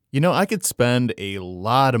I could spend a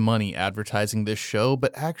lot of money advertising this show,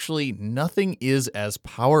 but actually nothing is as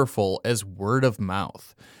powerful as word of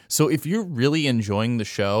mouth. So if you're really enjoying the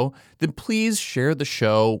show, then please share the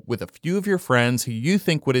show with a few of your friends who you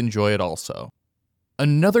think would enjoy it also.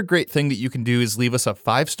 Another great thing that you can do is leave us a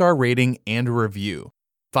 5-star rating and a review.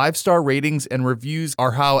 5-star ratings and reviews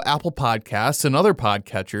are how Apple Podcasts and other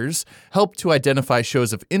podcatchers help to identify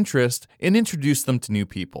shows of interest and introduce them to new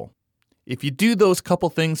people. If you do those couple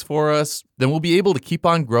things for us, then we'll be able to keep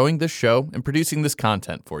on growing this show and producing this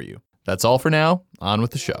content for you. That's all for now. On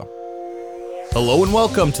with the show. Hello and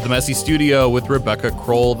welcome to the Messy Studio with Rebecca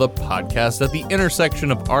Kroll, the podcast at the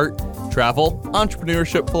intersection of art, travel,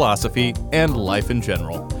 entrepreneurship, philosophy, and life in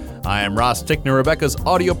general. I am Ross Tickner, Rebecca's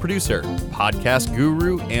audio producer, podcast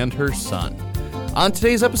guru, and her son. On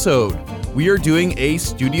today's episode, we are doing a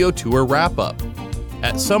studio tour wrap-up.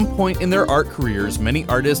 At some point in their art careers, many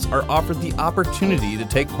artists are offered the opportunity to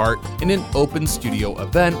take part in an open studio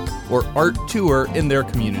event or art tour in their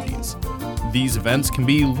communities. These events can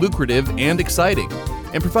be lucrative and exciting,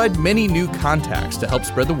 and provide many new contacts to help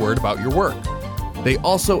spread the word about your work. They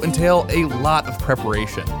also entail a lot of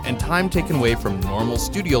preparation and time taken away from normal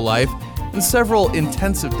studio life and several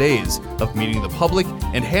intensive days of meeting the public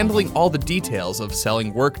and handling all the details of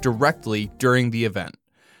selling work directly during the event.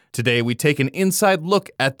 Today, we take an inside look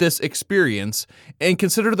at this experience and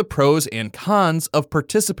consider the pros and cons of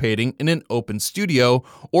participating in an open studio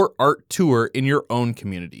or art tour in your own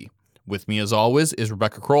community. With me, as always, is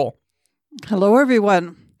Rebecca Kroll. Hello,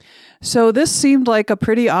 everyone. So this seemed like a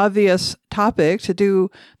pretty obvious topic to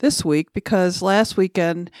do this week because last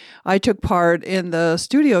weekend I took part in the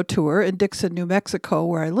studio tour in Dixon, New Mexico,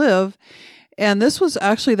 where I live. And this was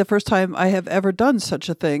actually the first time I have ever done such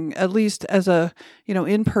a thing, at least as a,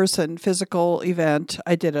 in-person physical event.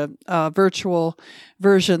 I did a virtual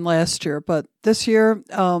version last year, but this year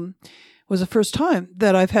was the first time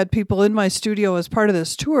that I've had people in my studio as part of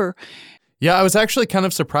this tour. Yeah, I was actually kind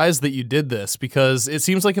of surprised that you did this because it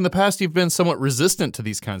seems like in the past you've been somewhat resistant to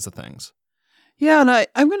these kinds of things. Yeah, and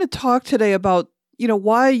I'm going to talk today about,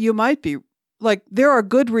 why you might be. Like, there are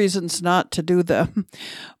good reasons not to do them.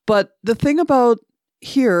 But the thing about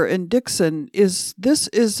here in Dixon is this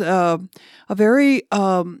is a very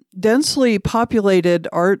densely populated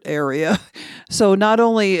art area. So not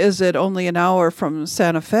only is it only an hour from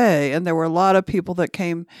Santa Fe, and there were a lot of people that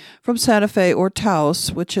came from Santa Fe or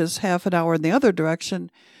Taos, which is half an hour in the other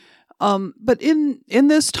direction. But in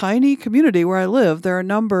this tiny community where I live, there are a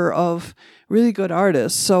number of really good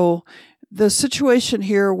artists. So the situation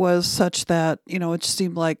here was such that, it just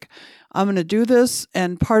seemed like I'm going to do this.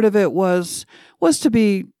 And part of it was to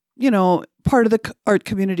be, part of the art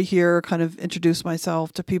community here, kind of introduce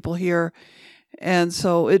myself to people here. And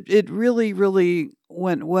so it really, really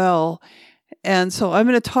went well. And so I'm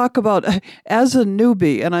going to talk about, as a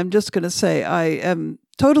newbie, and I'm just going to say I am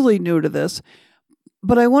totally new to this,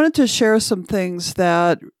 but I wanted to share some things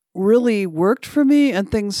that really worked for me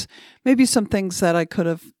and maybe some things that I could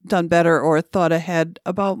have done better or thought ahead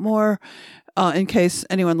about more, in case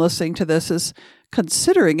anyone listening to this is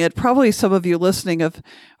considering it. Probably some of you listening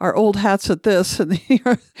are old hats at this, and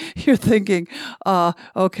you're thinking,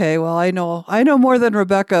 okay, well, I know more than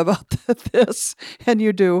Rebecca about this, and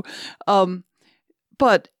you do.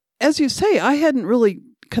 But as you say, I hadn't really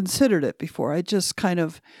considered it before. I just kind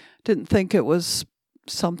of didn't think it was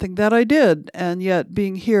something that I did, and yet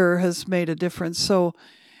being here has made a difference. So,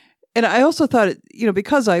 and I also thought,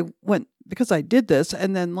 because I did this,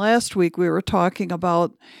 and then last week we were talking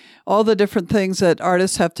about all the different things that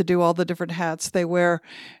artists have to do, all the different hats they wear,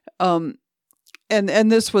 and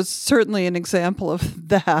this was certainly an example of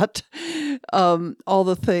that. All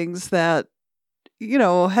the things that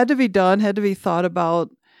had to be done, had to be thought about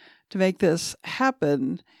to make this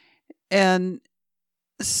happen, and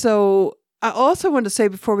so I also wanted to say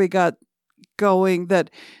before we got going that,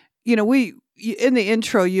 we in the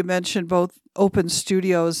intro you mentioned both open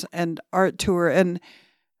studios and art tour, and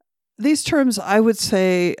these terms I would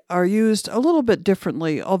say are used a little bit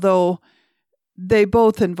differently, although they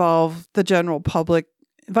both involve the general public,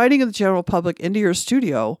 inviting the general public into your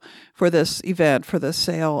studio for this event, for this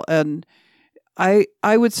sale. And I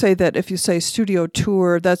would say that if you say studio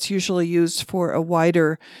tour, that's usually used for a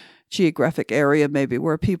wider geographic area, maybe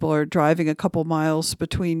where people are driving a couple miles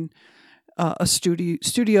between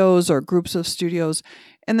studios or groups of studios.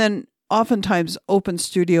 And then oftentimes open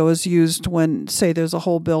studio is used when, say, there's a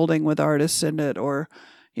whole building with artists in it, or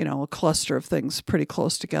a cluster of things pretty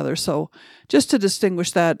close together. So just to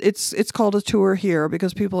distinguish that, it's called a tour here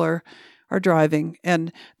because people are are driving,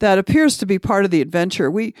 and that appears to be part of the adventure.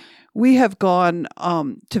 We have gone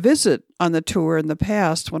to visit on the tour in the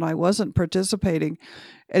past when I wasn't participating.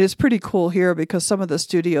 And it's pretty cool here because some of the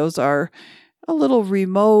studios are a little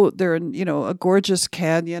remote. They're in, a gorgeous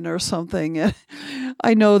canyon or something. And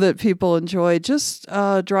I know that people enjoy just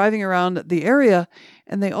driving around the area,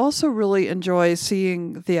 and they also really enjoy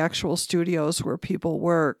seeing the actual studios where people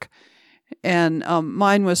work. And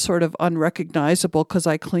mine was sort of unrecognizable because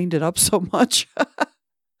I cleaned it up so much.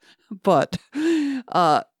 But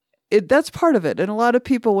that's part of it. And a lot of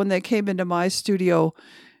people, when they came into my studio,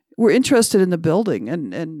 were interested in the building.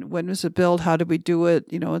 And when was it built? How did we do it?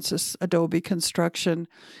 It's this Adobe construction.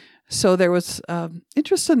 So there was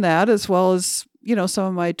interest in that, as well as, some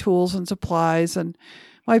of my tools and supplies and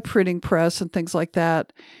my printing press and things like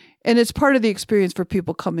that. And it's part of the experience for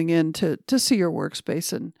people coming in to see your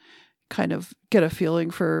workspace and kind of get a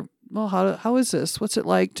feeling for, well, how is this? What's it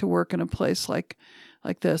like to work in a place like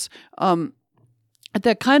this?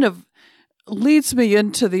 That kind of leads me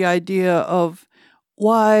into the idea of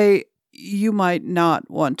why you might not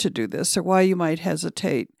want to do this, or why you might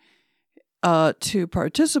hesitate to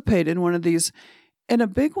participate in one of these. And a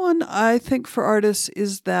big one, I think, for artists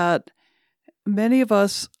is that many of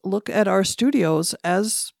us look at our studios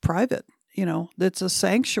as private. It's a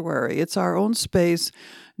sanctuary. It's our own space.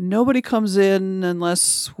 Nobody comes in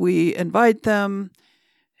unless we invite them.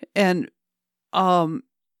 And,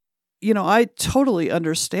 I totally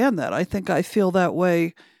understand that. I think I feel that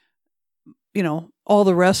way, all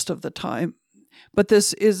the rest of the time. But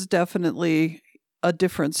this is definitely a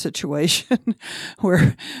different situation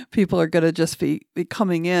where people are going to just be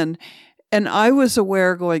coming in. And I was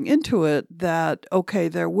aware going into it that, okay,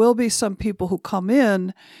 there will be some people who come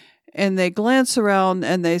in and they glance around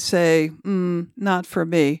and they say, not for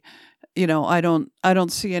me. I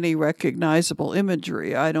don't see any recognizable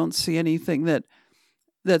imagery. I don't see anything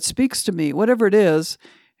that speaks to me, whatever it is.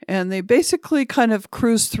 And they basically kind of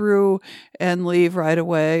cruise through and leave right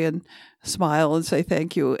away and smile and say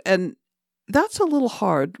thank you. And that's a little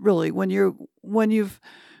hard, really, when you've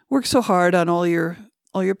worked so hard on all your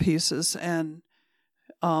pieces, and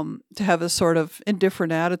to have a sort of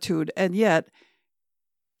indifferent attitude. And yet,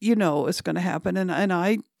 it's going to happen. And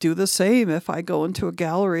I do the same if I go into a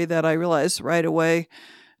gallery that I realize right away,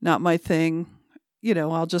 not my thing.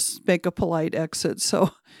 I'll just make a polite exit. So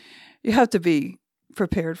you have to be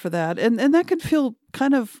prepared for that. And that can feel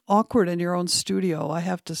kind of awkward in your own studio, I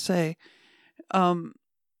have to say.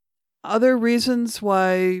 Other reasons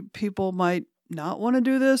why people might not want to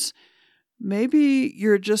do this, maybe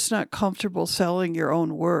you're just not comfortable selling your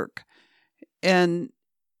own work. And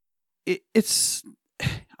it's,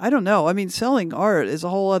 I don't know. I mean, selling art is a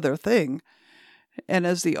whole other thing. And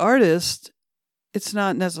as the artist, it's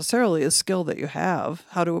not necessarily a skill that you have,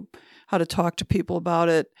 how to talk to people about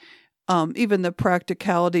it, even the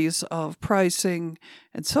practicalities of pricing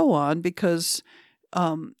and so on, because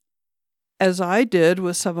as I did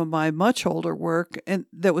with some of my much older work and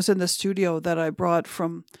that was in the studio that I brought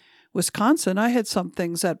from Wisconsin, I had some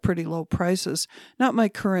things at pretty low prices. Not my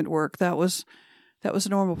current work, that was a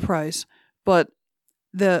normal price, but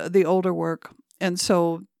the older work. And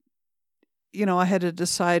so, I had to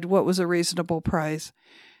decide what was a reasonable price.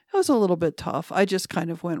 It was a little bit tough. I just kind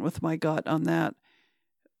of went with my gut on that.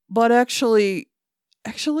 But actually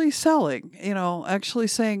selling, actually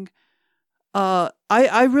saying,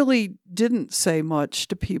 I really didn't say much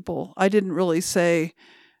to people. I didn't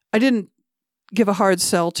give a hard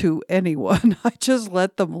sell to anyone. I just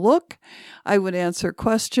let them look. I would answer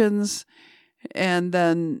questions. And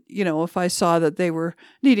then, if I saw that they were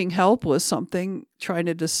needing help with something, trying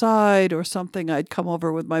to decide or something, I'd come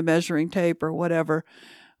over with my measuring tape or whatever.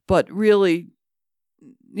 But really,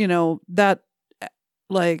 that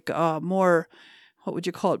more, what would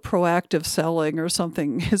you call it, proactive selling or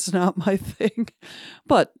something is not my thing.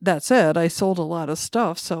 But that said, I sold a lot of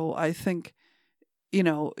stuff. So I think, you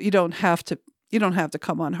don't have to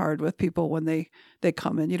come on hard with people when they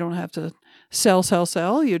come in. You don't have to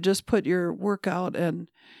sell. You just put your work out, and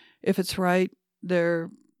if it's right, they're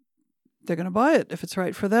going to buy it if it's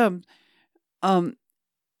right for them.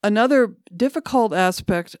 Another difficult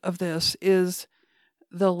aspect of this is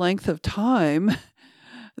the length of time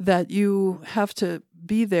that you have to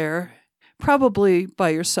be there, probably by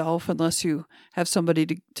yourself, unless you have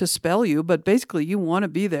somebody to spell you, but basically you want to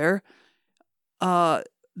be there.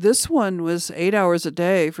 This one was 8 hours a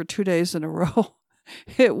day for 2 days in a row.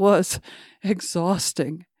 It was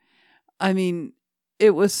exhausting. I mean,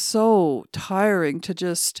 it was so tiring to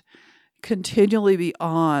just continually be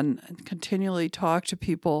on and continually talk to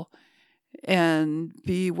people and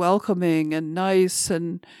be welcoming and nice.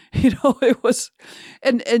 And, it was,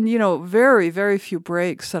 and, very, very few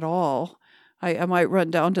breaks at all. I might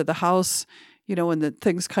run down to the house, when the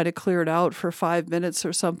things kind of cleared out for 5 minutes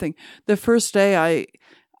or something. The first day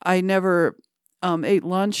I never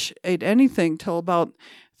ate anything till about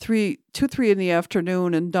 3 in the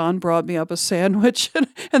afternoon, and Don brought me up a sandwich,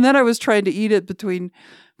 and then I was trying to eat it between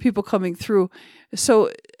people coming through. So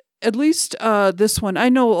at least this one, I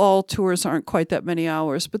know all tours aren't quite that many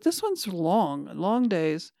hours, but this one's long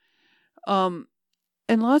days, and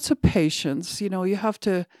lots of patience. You have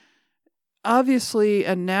to, obviously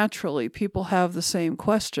and naturally, people have the same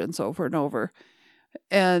questions over and over.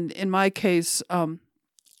 And in my case,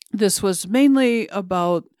 this was mainly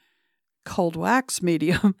about cold wax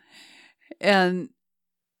medium. And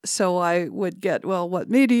so I would get, well, what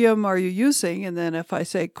medium are you using? And then if I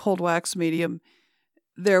say cold wax medium,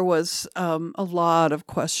 there was a lot of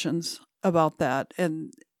questions about that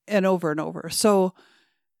and over and over. So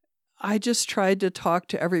I just tried to talk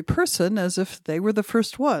to every person as if they were the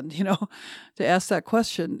first one, to ask that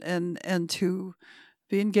question and to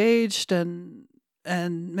be engaged and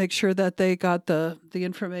make sure that they got the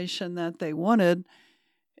information that they wanted.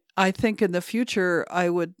 I think in the future I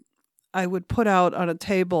would put out on a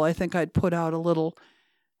table, I think I'd put out a little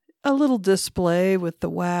display with the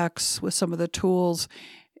wax, with some of the tools,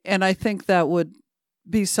 and I think that would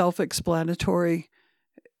be self-explanatory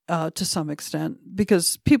to some extent,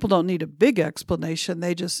 because people don't need a big explanation.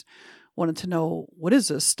 They just wanted to know, what is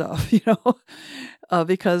this stuff,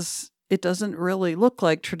 because it doesn't really look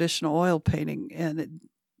like traditional oil painting, and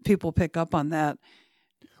people pick up on that.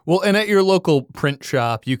 Well, and at your local print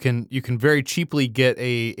shop, you can very cheaply get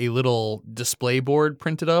a little display board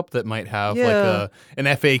printed up that might have like an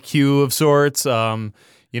FAQ of sorts.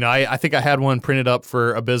 I think I had one printed up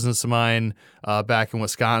for a business of mine back in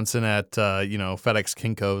Wisconsin at FedEx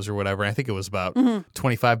Kinko's or whatever. I think it was about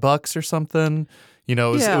 $25 or something. It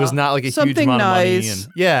was not like a something huge amount nice.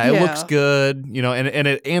 of money, and it looks good. And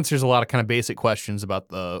it answers a lot of kind of basic questions about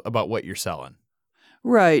what you're selling.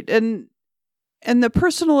 Right, and the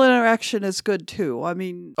personal interaction is good too. I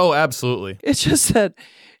mean, oh, absolutely. It's just that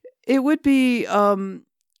it would be, it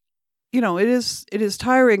is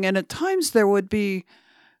tiring, and at times there would be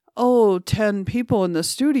 10 people in the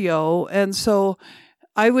studio. And so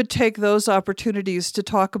I would take those opportunities to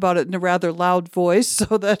talk about it in a rather loud voice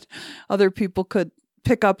so that other people could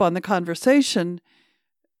pick up on the conversation.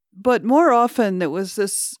 But more often it was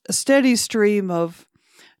this steady stream of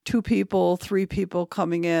 2 people, 3 people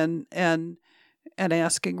coming in and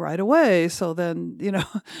asking right away. So then,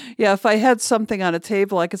 if I had something on a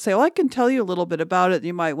table, I could say, I can tell you a little bit about it.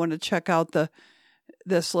 You might want to check out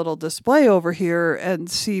this little display over here and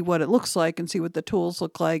see what it looks like and see what the tools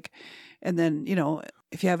look like. And then,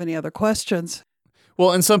 if you have any other questions.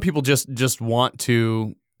 Well, and some people just want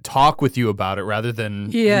to talk with you about it rather than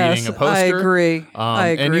reading a poster. I agree.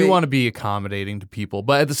 And you want to be accommodating to people.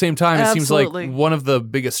 But at the same time, it seems like one of the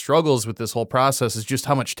biggest struggles with this whole process is just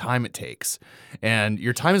how much time it takes. And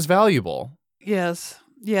your time is valuable. Yes,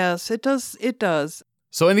 it does.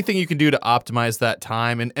 So anything you can do to optimize that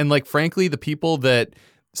time, and like, frankly, the people that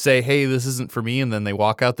say, hey, this isn't for me, and then they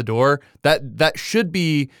walk out the door, that should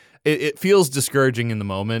be, it feels discouraging in the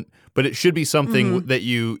moment, but it should be something that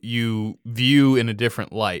you view in a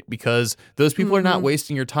different light, because those people are not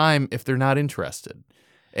wasting your time if they're not interested.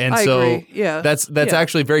 And I agree. Yeah. That's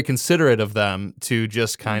actually very considerate of them to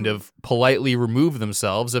just kind of politely remove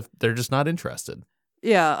themselves if they're just not interested.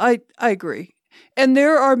 Yeah, I agree. And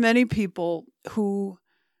there are many people who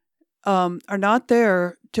are not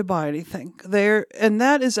there to buy anything. And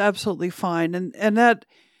that is absolutely fine. And that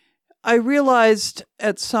I realized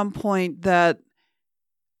at some point that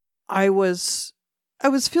I was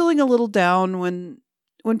feeling a little down when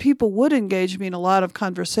people would engage me in a lot of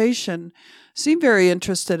conversation, seem very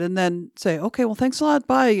interested, and then say, okay, well, thanks a lot,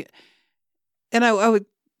 bye. And I would,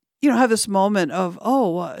 have this moment of,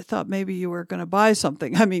 I thought maybe you were going to buy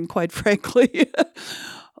something. I mean, quite frankly.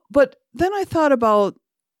 But then I thought about,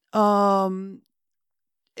 I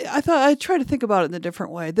try to think about it in a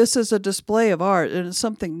different way. This is a display of art, and it's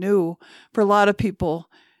something new for a lot of people.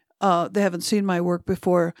 They haven't seen my work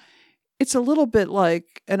before. It's a little bit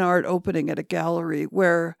like an art opening at a gallery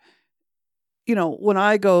where, when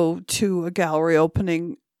I go to a gallery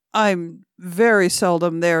opening, I'm very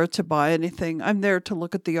seldom there to buy anything. I'm there to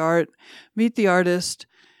look at the art, meet the artist,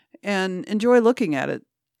 and enjoy looking at it.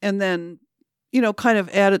 And then, kind of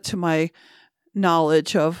add it to my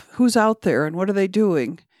knowledge of who's out there and what are they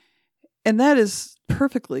doing. And that is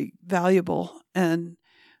perfectly valuable. And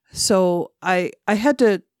so I had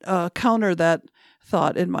to counter that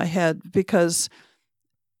thought in my head, because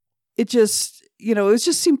it just, it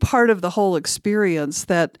just seemed part of the whole experience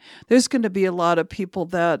that there's going to be a lot of people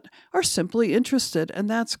that are simply interested, and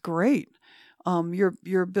that's great.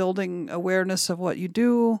 You're building awareness of what you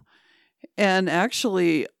do. And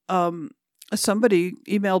actually, somebody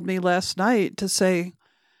emailed me last night to say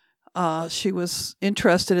she was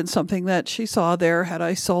interested in something that she saw there. Had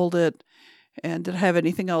I sold it? And did I have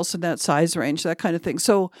anything else in that size range? That kind of thing.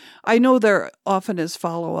 So I know there often is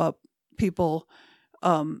follow-up. People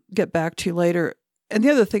get back to you later. And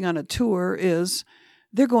the other thing on a tour is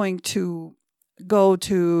they're going to go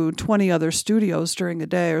to 20 other studios during the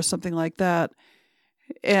day or something like that.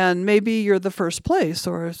 And maybe you're the first place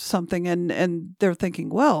or something. And they're thinking,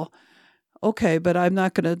 well, okay, but I'm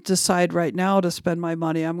not going to decide right now to spend my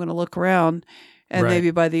money. I'm going to look around. And Right.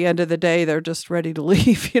 maybe by the end of the day, they're just ready to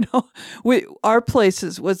leave. Our place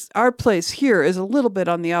here is a little bit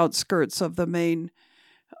on the outskirts of the main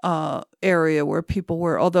area where people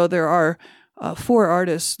were. Although there are 4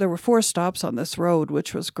 artists, there were 4 stops on this road,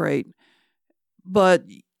 which was great. But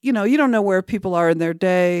you don't know where people are in their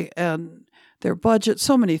day and their budget.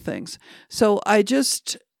 So many things. So I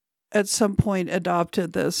just at some point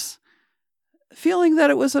adopted this feeling that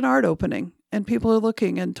it was an art opening. And people are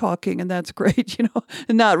looking and talking, and that's great, and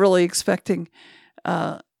not really expecting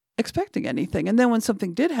anything. And then when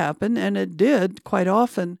something did happen, and it did quite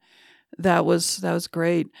often, that was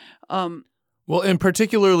great. Well, and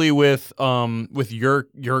particularly with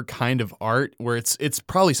your kind of art, where it's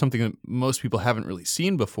probably something that most people haven't really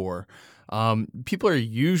seen before. People are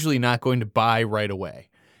usually not going to buy right away.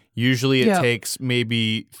 Usually it takes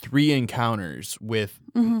maybe 3 encounters with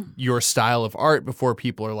your style of art before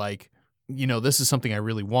people are like, this is something I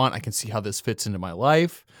really want. I can see how this fits into my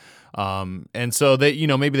life. And so they,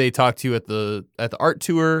 maybe they talk to you at the art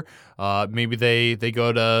tour. Maybe they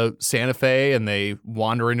go to Santa Fe and they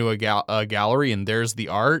wander into a gallery and there's the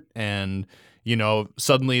art. And,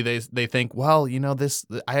 suddenly they think, well, this,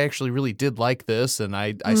 I actually really did like this. And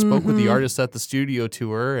I spoke with the artist at the studio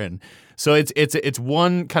tour. And so it's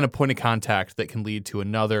one kind of point of contact that can lead to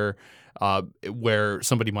another, where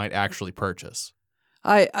somebody might actually purchase.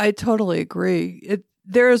 I totally agree. I think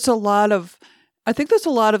there's a lot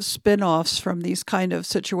of spin-offs from these kind of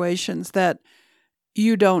situations that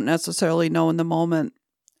you don't necessarily know in the moment.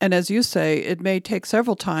 And as you say, it may take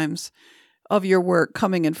several times of your work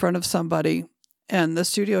coming in front of somebody. And the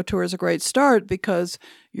studio tour is a great start because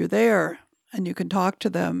you're there and you can talk to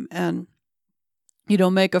them and,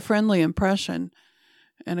 make a friendly impression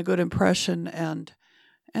and a good impression. And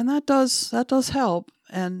that does help.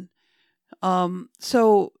 And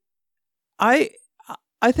so I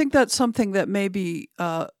think that's something that maybe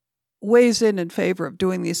weighs in favor of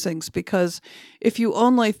doing these things, because if you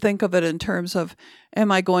only think of it in terms of,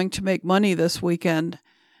 am I going to make money this weekend?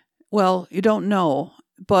 Well, you don't know,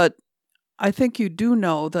 but I think you do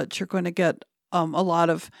know that you're going to get a lot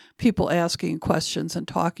of people asking questions and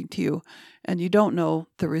talking to you, and you don't know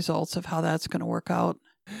the results of how that's going to work out.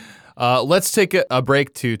 Let's take a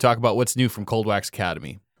break to talk about what's new from Cold Wax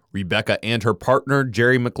Academy. Rebecca and her partner,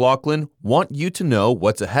 Jerry McLaughlin, want you to know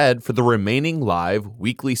what's ahead for the remaining live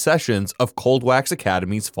weekly sessions of Cold Wax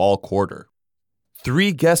Academy's fall quarter.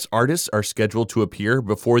 3 guest artists are scheduled to appear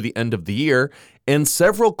before the end of the year, and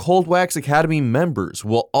several Cold Wax Academy members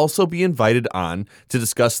will also be invited on to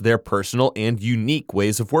discuss their personal and unique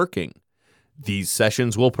ways of working. These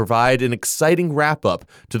sessions will provide an exciting wrap-up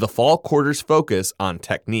to the fall quarter's focus on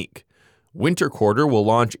technique. Winter quarter will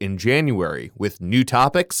launch in January with new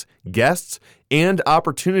topics, guests, and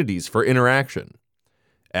opportunities for interaction.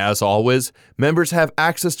 As always, members have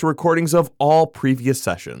access to recordings of all previous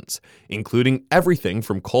sessions, including everything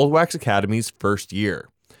from Cold Wax Academy's first year.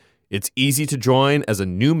 It's easy to join as a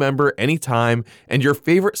new member anytime, and your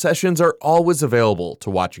favorite sessions are always available to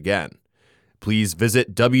watch again. Please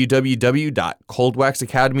visit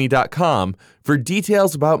www.coldwaxacademy.com for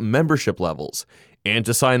details about membership levels and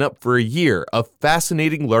to sign up for a year of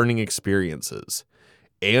fascinating learning experiences.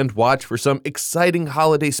 And watch for some exciting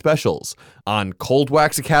holiday specials on Cold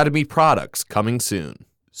Wax Academy products coming soon.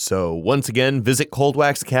 So once again, visit Cold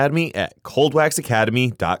Wax Academy at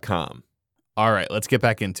coldwaxacademy.com. All right, let's get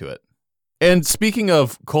back into it. And speaking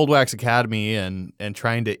of Cold Wax Academy and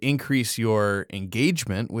trying to increase your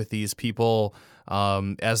engagement with these people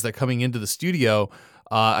as they're coming into the studio,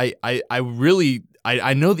 I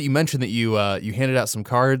know that you mentioned that you handed out some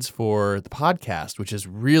cards for the podcast, which is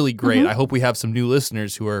really great. Mm-hmm. I hope we have some new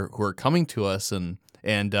listeners who are coming to us and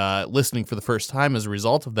listening for the first time as a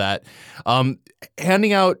result of that.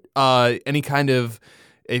 Handing out any kind of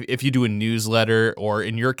if you do a newsletter, or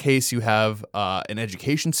in your case, you have an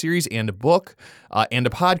education series and a book and a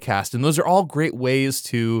podcast. And those are all great ways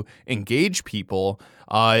to engage people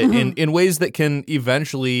in ways that can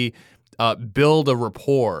eventually build a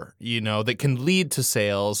rapport, that can lead to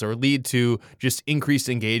sales or lead to just increased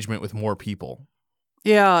engagement with more people.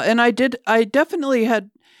 Yeah, and I definitely had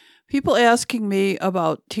people asking me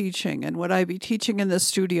about teaching and would I be teaching in the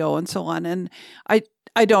studio and so on. And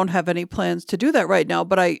I don't have any plans to do that right now,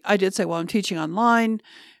 but I did say, well, I'm teaching online.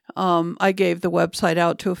 I gave the website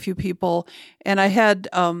out to a few people, and I had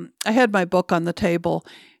my book on the table,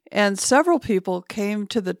 and several people came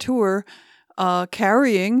to the tour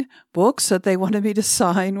carrying books that they wanted me to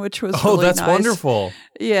sign, which was really that's nice. Wonderful.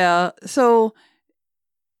 Yeah. So,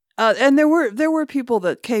 and there were people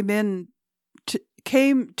that came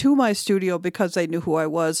to my studio because they knew who I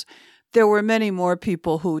was. There were many more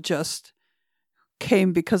people who just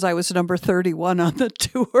came because I was number 31 on the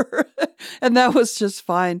tour, and that was just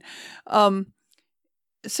fine.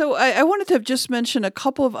 So I wanted to just mention a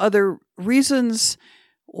couple of other reasons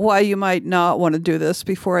why you might not want to do this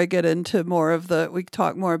before I get into we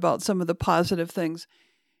talk more about some of the positive things.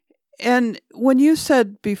 And when you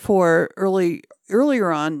said before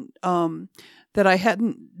earlier on that I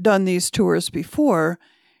hadn't done these tours before,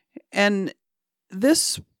 and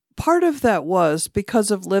this part of that was because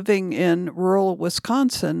of living in rural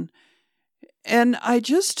Wisconsin, and I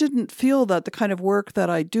just didn't feel that the kind of work that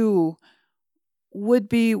I do would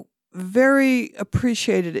be very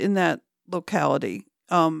appreciated in that locality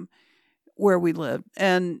where we live,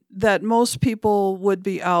 and that most people would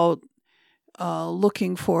be out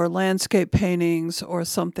looking for landscape paintings or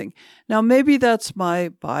something. Now, maybe that's my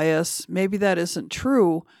bias. Maybe that isn't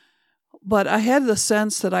true, but I had the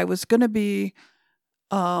sense that I was going to be,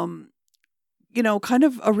 kind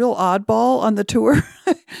of a real oddball on the tour,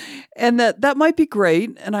 and that might be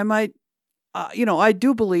great. And I might, I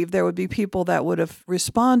do believe there would be people that would have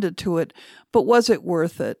responded to it, but was it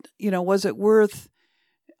worth it? Was it worth,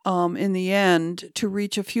 in the end, to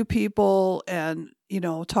reach a few people and,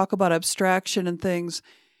 talk about abstraction and things,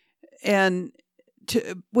 and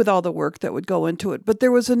with all the work that would go into it. But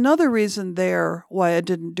there was another reason there why I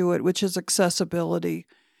didn't do it, which is accessibility.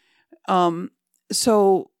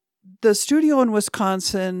 So the studio in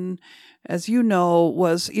Wisconsin, as you know,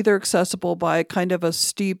 was either accessible by kind of a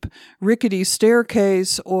steep, rickety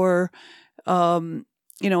staircase or, a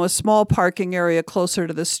small parking area closer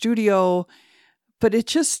to the studio. But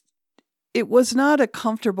it was not a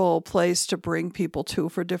comfortable place to bring people to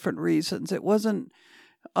for different reasons. It wasn't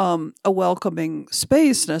a welcoming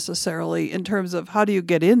space necessarily in terms of how do you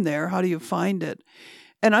get in there, how do you find it,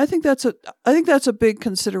 and I think that's a big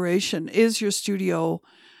consideration. Is your studio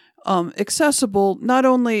accessible? Not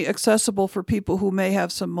only accessible for people who may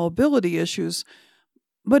have some mobility issues,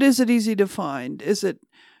 but is it easy to find? Is it,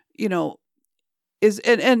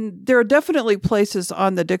 and there are definitely places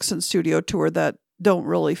on the Dixon Studio Tour that don't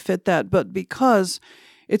really fit that, but because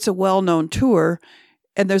it's a well-known tour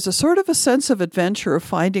and there's a sort of a sense of adventure of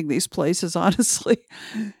finding these places, honestly,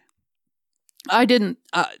 the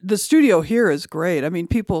studio here is great. I mean,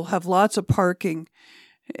 people have lots of parking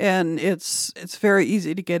and it's very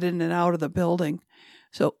easy to get in and out of the building.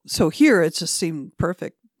 So here it just seemed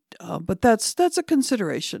perfect. But that's a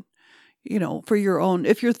consideration, for your own,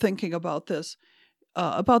 if you're thinking about this,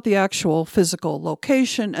 about the actual physical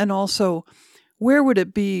location, and also where would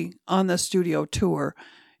it be on the studio tour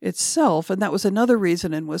itself. And that was another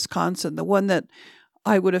reason in Wisconsin, the one that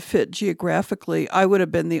I would have fit geographically. I would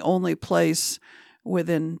have been the only place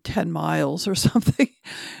within 10 miles or something.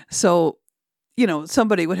 So,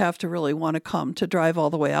 somebody would have to really want to come to drive all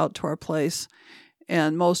the way out to our place.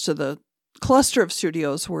 And most of the cluster of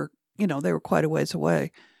studios were, they were quite a ways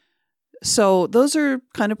away. So those are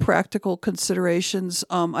kind of practical considerations.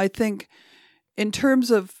 I think in terms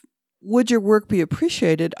of would your work be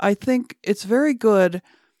appreciated, I think it's very good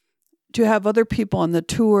to have other people on the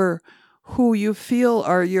tour who you feel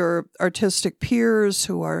are your artistic peers,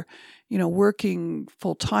 who are, working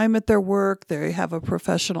full time at their work. They have a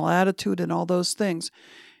professional attitude and all those things.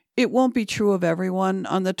 It won't be true of everyone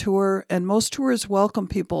on the tour, and most tours welcome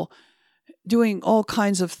people doing all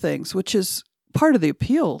kinds of things, which is part of the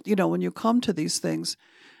appeal, when you come to these things.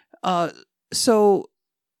 So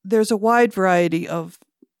there's a wide variety of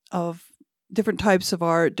different types of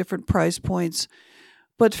art, different price points.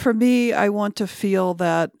 But for me, I want to feel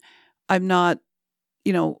that I'm not,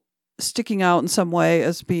 sticking out in some way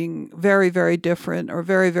as being very, very different or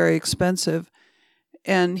very, very expensive.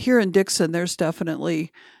 And here in Dixon, there's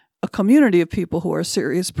definitely a community of people who are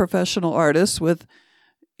serious professional artists with,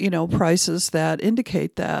 prices that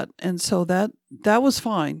indicate that. And so that was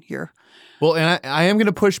fine here. Well, and I am going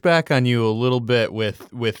to push back on you a little bit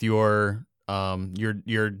with your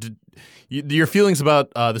feelings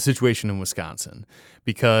about the situation in Wisconsin,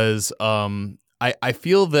 because I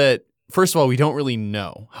feel that, first of all, we don't really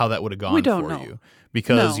know how that would have gone for you,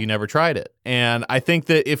 because you never tried it. And I think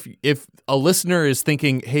that if a listener is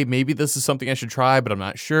thinking, hey, maybe this is something I should try, but I'm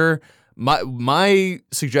not sure, my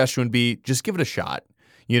suggestion would be just give it a shot.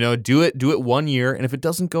 Do it 1 year, and if it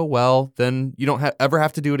doesn't go well, then you don't ever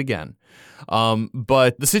have to do it again.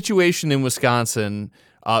 But the situation in Wisconsin,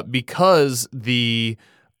 because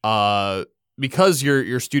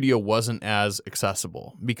your studio wasn't as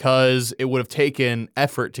accessible, because it would have taken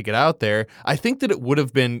effort to get out there, I think that it would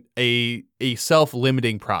have been a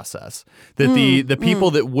self-limiting process. That the people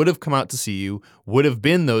that would have come out to see you would have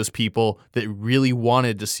been those people that really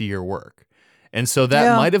wanted to see your work. And so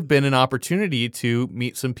that might have been an opportunity to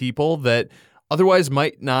meet some people that otherwise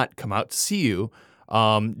might not come out to see you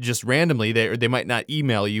just randomly. They might not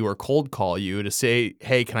email you or cold call you to say,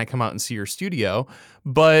 hey, can I come out and see your studio?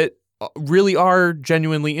 But really are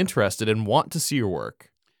genuinely interested and want to see your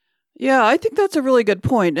work. Yeah, I think that's a really good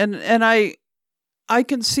point. And I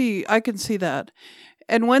can see that.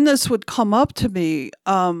 And when this would come up to me,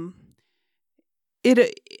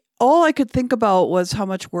 all I could think about was how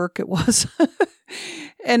much work it was.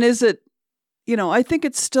 And is it, I think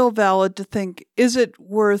it's still valid to think, is it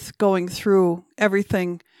worth going through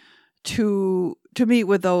everything to meet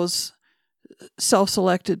with those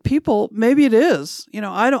self-selected people? Maybe it is.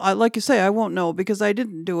 Like you say, I won't know because I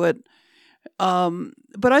didn't do it.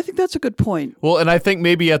 But I think that's a good point. Well, and I think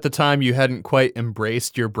maybe at the time you hadn't quite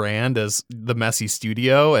embraced your brand as the Messy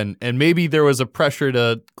Studio, and maybe there was a pressure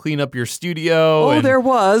to clean up your studio. Oh, there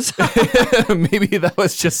was. Maybe that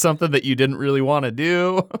was just something that you didn't really want to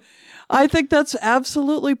do. I think that's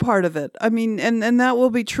absolutely part of it. I mean, and that will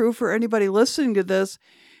be true for anybody listening to this.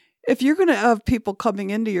 If you're going to have people coming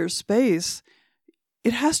into your space,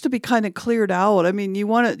 it has to be kind of cleared out. I mean, you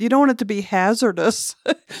don't want it to be hazardous.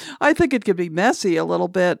 I think it could be messy a little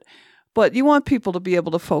bit, but you want people to be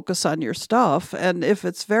able to focus on your stuff. And if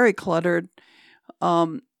it's very cluttered,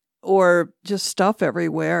 or just stuff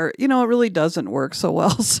everywhere, it really doesn't work so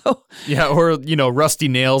well. So yeah, or rusty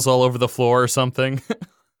nails all over the floor or something.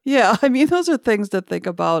 Yeah, I mean, those are things to think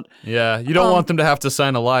about. Yeah, you don't want them to have to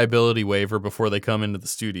sign a liability waiver before they come into the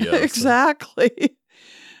studio. Exactly.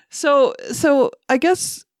 So I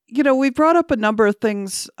guess, we brought up a number of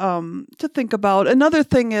things to think about. Another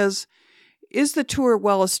thing is the tour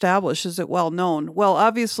well established? Is it well known? Well,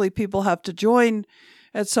 obviously people have to join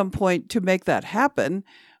at some point to make that happen.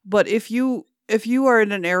 But if you are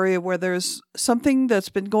in an area where there's something that's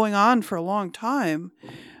been going on for a long time,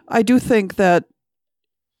 I do think that,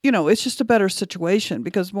 it's just a better situation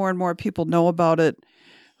because more and more people know about it.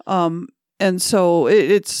 And so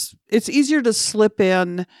it's easier to slip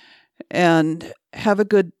in and have a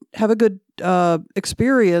good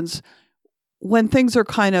experience when things are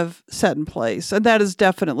kind of set in place. And that is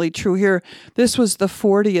definitely true here. This was the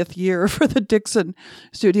 40th year for the Dixon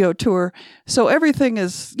Studio Tour. So everything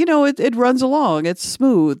is, it runs along. It's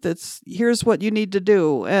smooth. Here's what you need to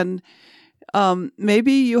do. And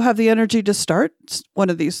maybe you have the energy to start one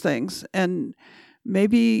of these things, and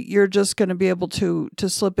maybe you're just going to be able to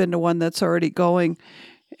slip into one that's already going,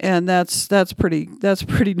 and that's pretty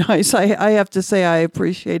nice. I have to say I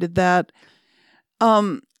appreciated that.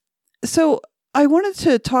 So I wanted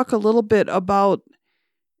to talk a little bit about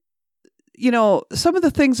some of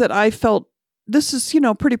the things that I felt. This is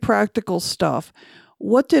pretty practical stuff.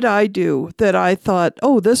 What did I do that I thought,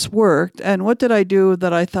 oh, this worked? And what did I do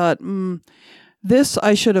that I thought, this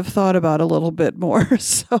I should have thought about a little bit more?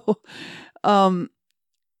 So,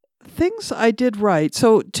 things I did right.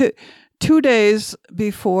 So 2 days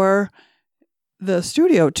before the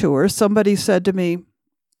studio tour, somebody said to me,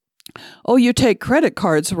 oh, you take credit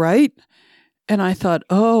cards, right? And I thought,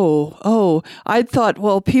 I thought,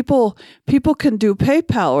 well, people can do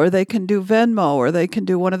PayPal, or they can do Venmo, or they can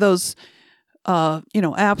do one of those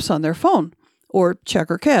apps on their phone, or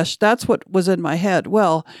check or cash. That's what was in my head.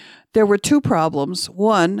 Well, there were two problems.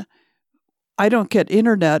 One, I don't get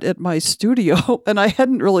internet at my studio, and I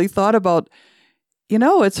hadn't really thought about,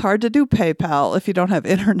 it's hard to do PayPal if you don't have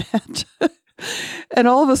internet. And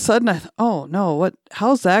all of a sudden I thought, oh no,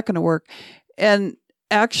 how's that going to work? And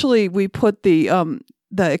actually we put the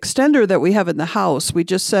extender that we have in the house, we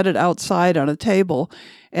just set it outside on a table,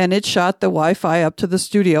 and it shot the Wi-Fi up to the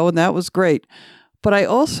studio, and that was great. But I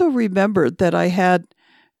also remembered that I had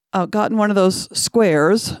gotten one of those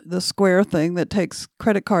squares, the square thing that takes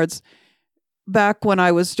credit cards, back when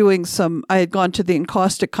I was doing I had gone to the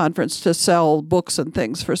Encaustic conference to sell books and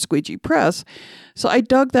things for Squeegee Press. So I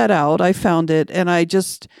dug that out. I found it, and I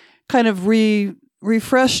just kind of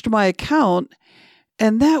refreshed my account,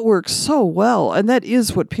 and that works so well. And that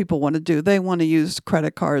is what people want to do. They want to use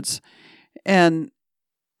credit cards, and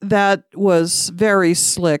that was very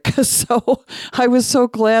slick. So I was so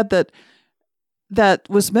glad that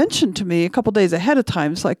was mentioned to me a couple days ahead of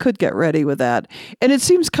time, so I could get ready with that. And it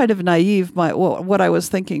seems kind of naive, what I was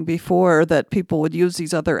thinking before, that people would use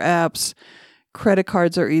these other apps. Credit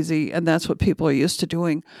cards are easy, and that's what people are used to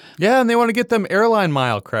doing. Yeah, and they want to get them airline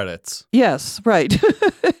mile credits. Yes, right.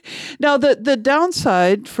 Now, the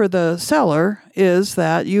downside for the seller is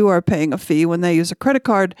that you are paying a fee when they use a credit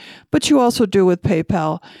card, but you also do with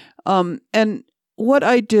PayPal. And what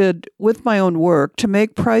I did with my own work to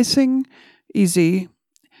make pricing easy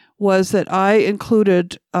was that I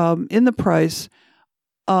included in the price,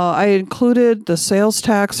 I included the sales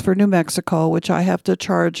tax for New Mexico, which I have to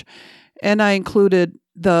charge, and I included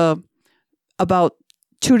the about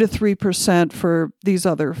 2 to 3% for these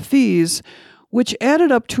other fees, which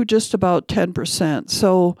added up to just about 10%.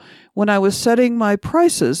 So when I was setting my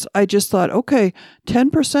prices, I just thought, okay,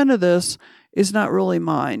 10% of this is not really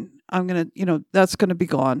mine. I'm going to, that's going to be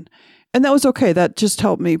gone. And that was okay. That just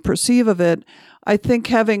helped me perceive of it. I think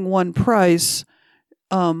having one price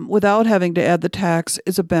without having to add the tax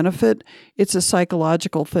is a benefit. It's a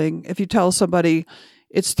psychological thing. If you tell somebody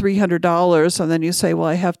it's $300 and then you say, well,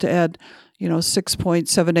 I have to add,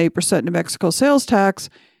 6.78% New Mexico sales tax,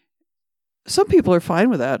 some people are fine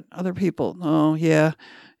with that. Other people, oh, yeah.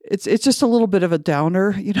 It's just a little bit of a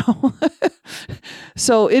downer,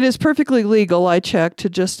 So it is perfectly legal, I checked, to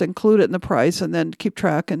just include it in the price and then keep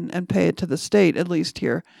track and pay it to the state, at least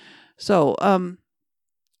here. So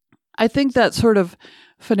I think that sort of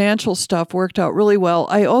financial stuff worked out really well.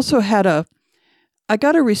 I also I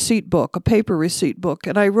got a receipt book, a paper receipt book,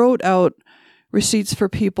 and I wrote out receipts for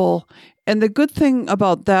people. And the good thing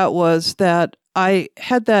about that was that I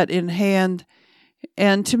had that in hand.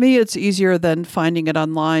 And to me, it's easier than finding it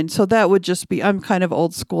online. So that would just be, I'm kind of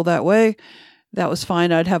old school that way. That was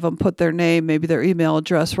fine. I'd have them put their name, maybe their email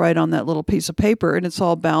address right on that little piece of paper, and it's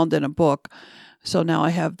all bound in a book. So now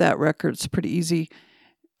I have that record. It's pretty easy.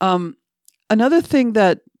 Another thing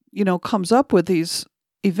that, comes up with these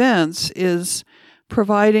events is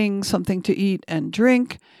providing something to eat and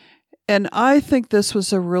drink. And I think this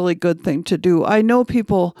was a really good thing to do. I know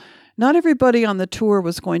not everybody on the tour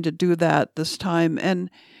was going to do that this time. And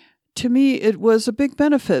to me, it was a big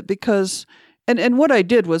benefit because, and what I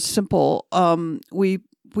did was simple. We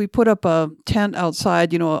put up a tent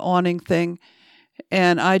outside, an awning thing.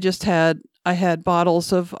 And I had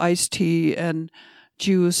bottles of iced tea and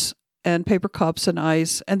juice and paper cups and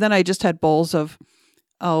ice. And then I just had bowls of,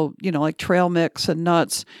 like trail mix and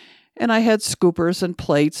nuts. And I had scoopers and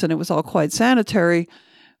plates, and it was all quite sanitary.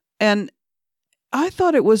 And I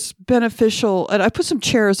thought it was beneficial, and I put some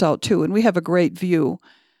chairs out too, and we have a great view.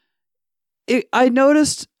 I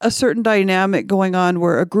noticed a certain dynamic going on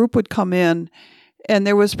where a group would come in, and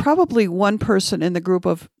there was probably one person in the group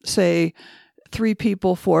of, say, 3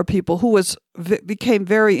 people, 4 people, who became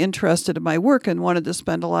very interested in my work and wanted to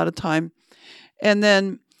spend a lot of time. And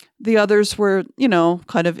then the others were,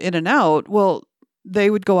 kind of in and out. Well, they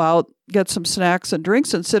would go out, get some snacks and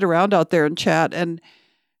drinks, and sit around out there and chat. And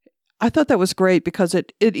I thought that was great because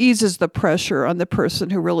it eases the pressure on the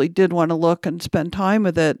person who really did want to look and spend time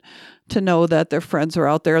with it to know that their friends are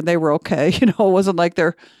out there and they were okay. It wasn't like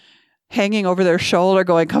they're hanging over their shoulder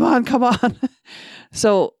going, come on, come on.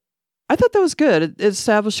 So I thought that was good. It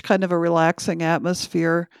established kind of a relaxing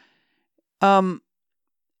atmosphere.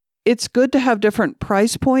 It's good to have different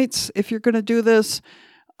price points if you're going to do this.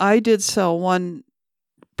 I did sell one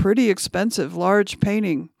pretty expensive, large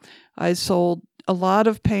painting. I sold a lot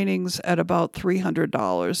of paintings at about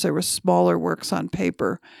 $300. There were smaller works on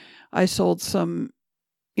paper. I sold some,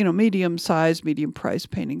 medium price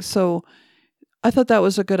paintings. So I thought that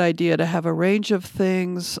was a good idea to have a range of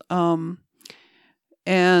things. Another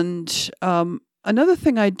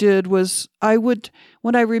thing I did was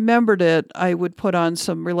when I remembered it, I would put on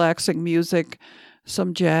some relaxing music,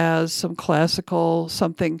 some jazz, some classical,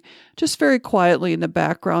 something just very quietly in the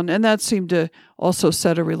background. And that seemed to also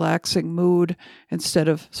set a relaxing mood instead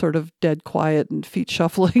of sort of dead quiet and feet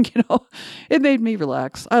shuffling, It made me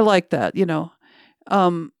relax. I like that,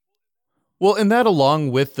 Well, and that along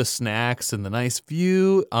with the snacks and the nice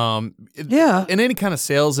view, in any kind of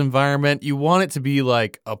sales environment, you want it to be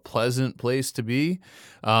like a pleasant place to be.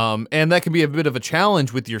 And that can be a bit of a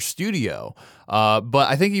challenge with your studio. But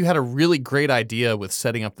I think you had a really great idea with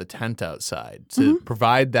setting up the tent outside to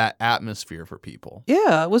provide that atmosphere for people.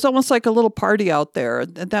 Yeah, it was almost like a little party out there,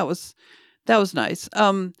 and that was nice.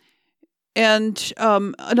 And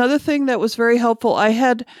another thing that was very helpful, I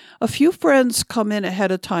had a few friends come in ahead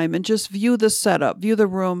of time and just view the setup, view the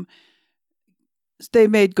room. They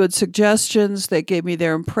made good suggestions. They gave me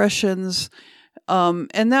their impressions.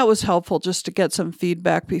 And that was helpful just to get some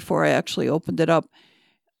feedback before I actually opened it up.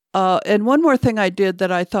 And one more thing I did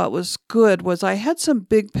that I thought was good was I had some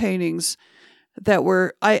big paintings that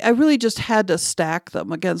were, I really just had to stack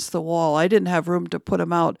them against the wall. I didn't have room to put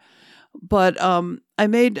them out. But I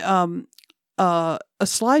made a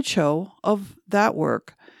slideshow of that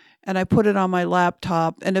work, and I put it on my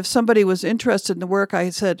laptop. And if somebody was interested in the work,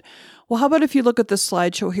 I said, well, how about if you look at this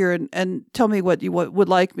slideshow here and tell me what you would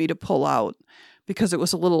like me to pull out, because it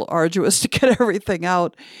was a little arduous to get everything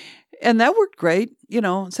out. And that worked great,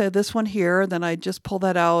 say this one here, then I just pull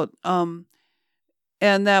that out. And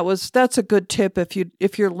that's a good tip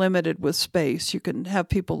if you're limited with space. You can have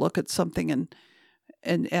people look at something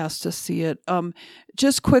and ask to see it.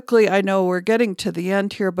 Just quickly, I know we're getting to the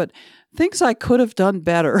end here, but things I could have done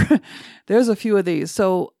better. There's a few of these.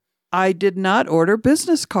 So I did not order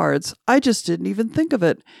business cards. I just didn't even think of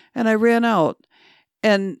it, and I ran out.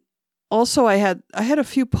 And also, I had a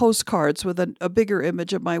few postcards with a bigger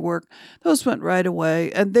image of my work. Those went right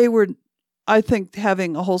away, and they were, I think,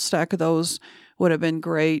 having a whole stack of those would have been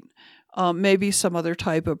great. Maybe some other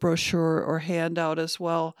type of brochure or handout as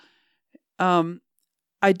well.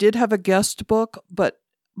 I did have a guest book, but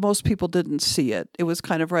most people didn't see it. It was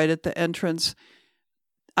kind of right at the entrance.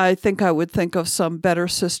 I think I would think of some better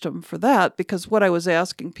system for that, because what I was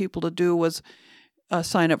asking people to do was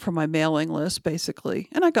sign up for my mailing list, basically.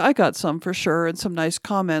 And I got some for sure and some nice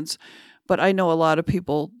comments, but I know a lot of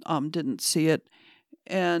people didn't see it.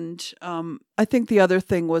 And I think the other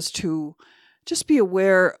thing was to just be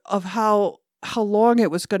aware of how long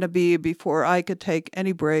it was going to be before I could take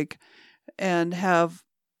any break and have,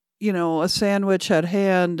 a sandwich at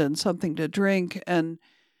hand and something to drink, and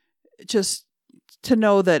just to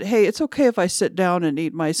know that, hey, it's okay if I sit down and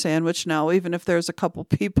eat my sandwich now, even if there's a couple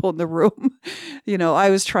people in the room.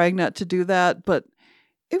 I was trying not to do that, but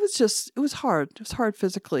it was hard. It was hard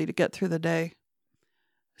physically to get through the day.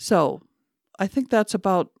 So I think that's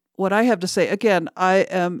about what I have to say. Again, I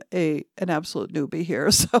am an absolute newbie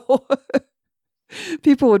here, so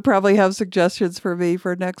people would probably have suggestions for me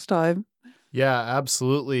for next time. Yeah,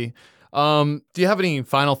 absolutely. Do you have any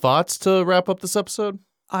final thoughts to wrap up this episode?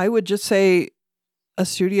 I would just say a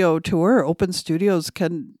studio tour, open studios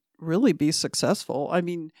can really be successful. I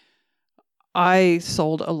mean, I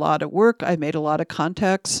sold a lot of work. I made a lot of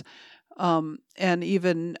contacts. And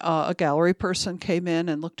even a gallery person came in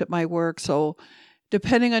and looked at my work. So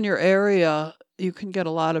depending on your area, you can get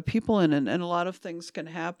a lot of people in, and a lot of things can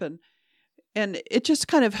happen. And it just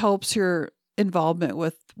kind of helps your involvement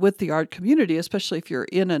with the art community, especially if you're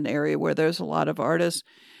in an area where there's a lot of artists.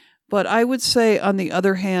 But I would say, on the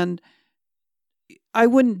other hand, I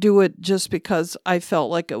wouldn't do it just because I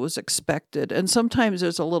felt like it was expected. And sometimes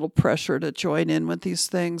there's a little pressure to join in with these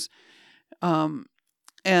things. And,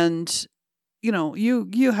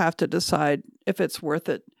 you have to decide if it's worth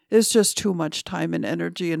it. There's just too much time and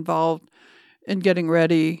energy involved in getting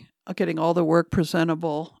ready, getting all the work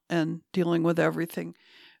presentable, and dealing with everything.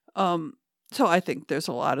 So I think there's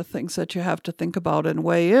a lot of things that you have to think about and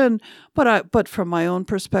weigh in. But from my own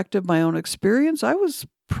perspective, my own experience, I was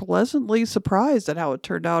pleasantly surprised at how it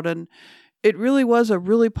turned out, and it really was a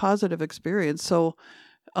really positive experience. So,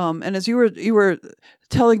 and as you were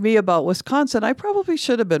telling me about Wisconsin, I probably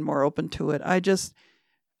should have been more open to it. I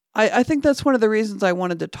think that's one of the reasons I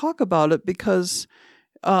wanted to talk about it, because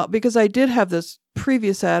I did have this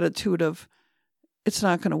previous attitude of it's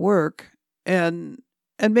not going to work, and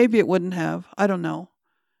maybe it wouldn't have. I don't know.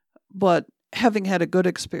 But having had a good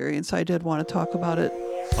experience, I did want to talk about it.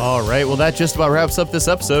 All right, well, that just about wraps up this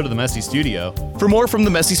episode of The Messy Studio. For more from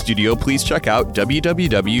The Messy Studio, please check out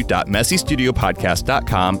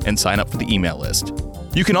www.messystudiopodcast.com and sign up for the email list.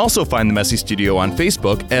 You can also find The Messy Studio on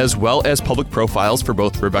Facebook, as well as public profiles for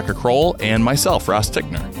both Rebecca Kroll and myself, Ross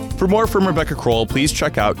Tickner. For more from Rebecca Kroll, please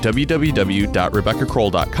check out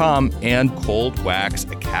www.rebeccakroll.com and Cold Wax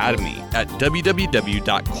Academy at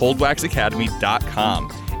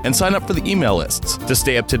www.coldwaxacademy.com. And sign up for the email lists to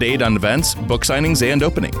stay up to date on events, book signings, and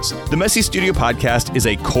openings. The Messy Studio Podcast is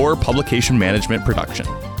a Core Publication Management production.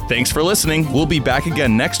 Thanks for listening. We'll be back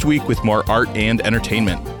again next week with more art and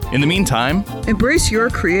entertainment. In the meantime, embrace your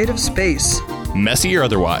creative space, messy or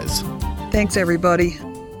otherwise. Thanks, everybody.